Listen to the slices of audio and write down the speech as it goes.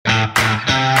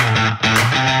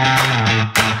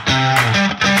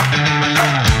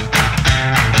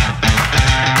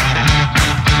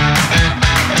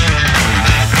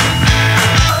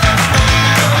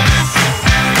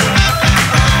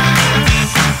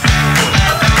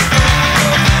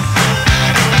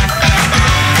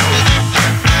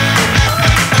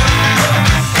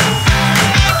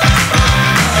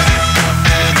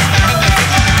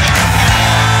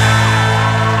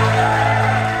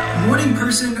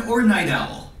or night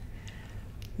owl?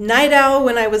 Night owl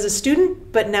when I was a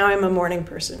student, but now I'm a morning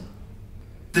person.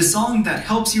 The song that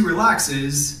helps you relax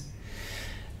is?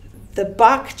 The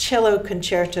Bach cello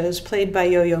concertos played by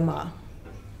Yo-Yo Ma.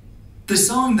 The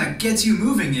song that gets you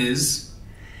moving is?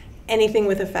 Anything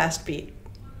with a fast beat.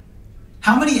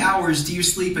 How many hours do you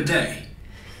sleep a day?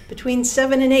 Between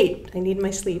 7 and 8, I need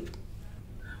my sleep.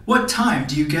 What time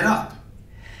do you get up?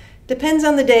 Depends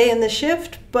on the day and the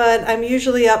shift, but I'm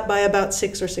usually up by about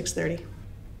 6 or 6:30.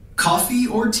 Coffee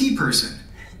or tea person?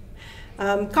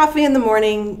 Coffee in the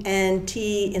morning and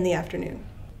tea in the afternoon.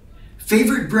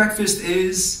 Favorite breakfast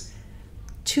is?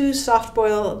 2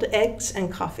 soft-boiled eggs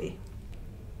and coffee.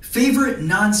 Favorite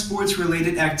non-sports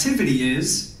related activity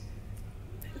is?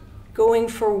 Going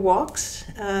for walks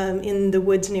in the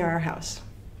woods near our house.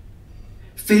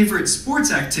 Favorite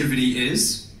sports activity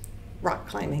is? Rock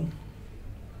climbing.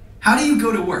 How do you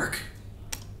go to work?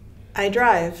 I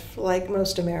drive, like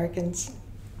most Americans.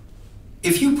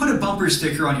 If you put a bumper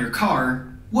sticker on your car,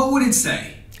 what would it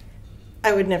say?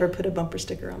 I would never put a bumper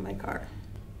sticker on my car.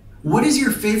 What is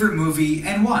your favorite movie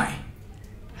and why?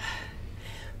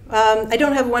 I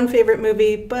don't have one favorite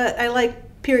movie, but I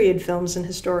like period films and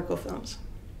historical films.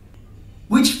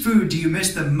 Which food do you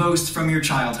miss the most from your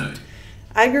childhood?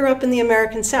 I grew up in the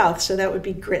American South, so that would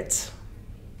be grits.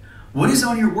 What is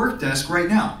on your work desk right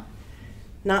now?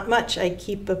 Not much. I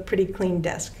keep a pretty clean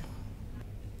desk.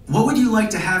 What would you like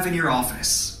to have in your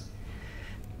office?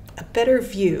 A better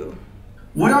view.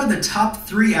 What are the top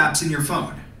 3 apps in your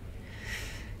phone?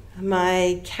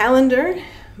 My calendar,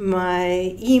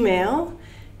 my email,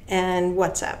 and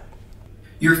WhatsApp.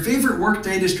 Your favorite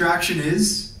workday distraction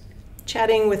is?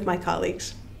 Chatting with my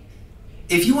colleagues.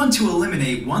 If you want to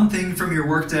eliminate one thing from your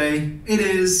workday, it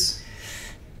is?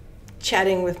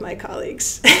 Chatting with my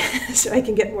colleagues so I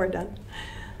can get more done.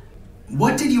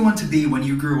 What did you want to be when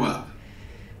you grew up?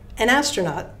 An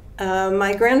astronaut.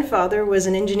 My grandfather was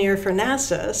an engineer for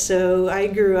NASA, so I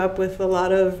grew up with a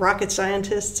lot of rocket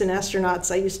scientists and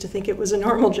astronauts. I used to think it was a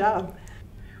normal job.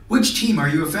 Which team are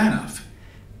you a fan of?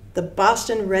 The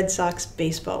Boston Red Sox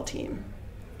baseball team.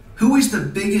 Who is the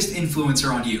biggest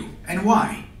influencer on you, and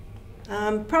why?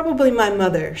 Probably my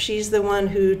mother. She's the one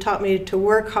who taught me to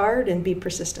work hard and be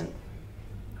persistent.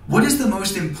 What is the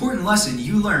most important lesson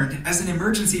you learned as an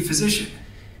emergency physician?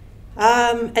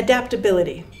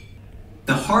 Adaptability.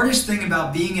 The hardest thing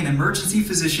about being an emergency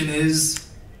physician is?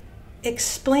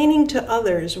 Explaining to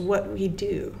others what we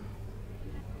do.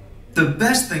 The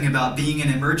best thing about being an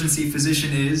emergency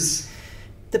physician is?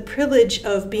 The privilege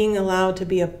of being allowed to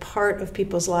be a part of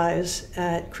people's lives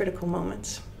at critical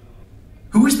moments.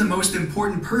 Who is the most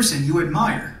important person you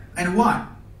admire, and why?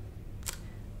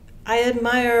 I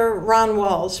admire Ron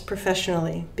Walls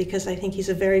professionally because I think he's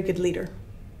a very good leader.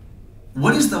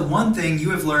 What is the one thing you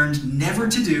have learned never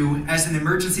to do as an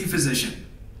emergency physician?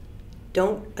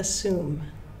 Don't assume.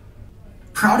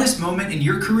 Proudest moment in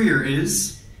your career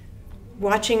is?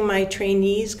 Watching my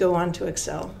trainees go on to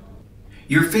excel.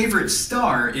 Your favorite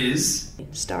star is?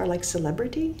 Star like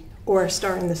celebrity or a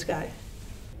star in the sky?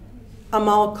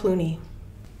 Amal Clooney.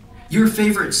 Your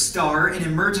favorite star in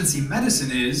emergency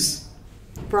medicine is?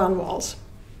 Ron Walls.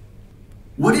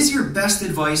 What is your best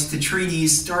advice to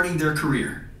trainees starting their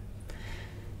career?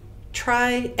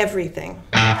 Try everything.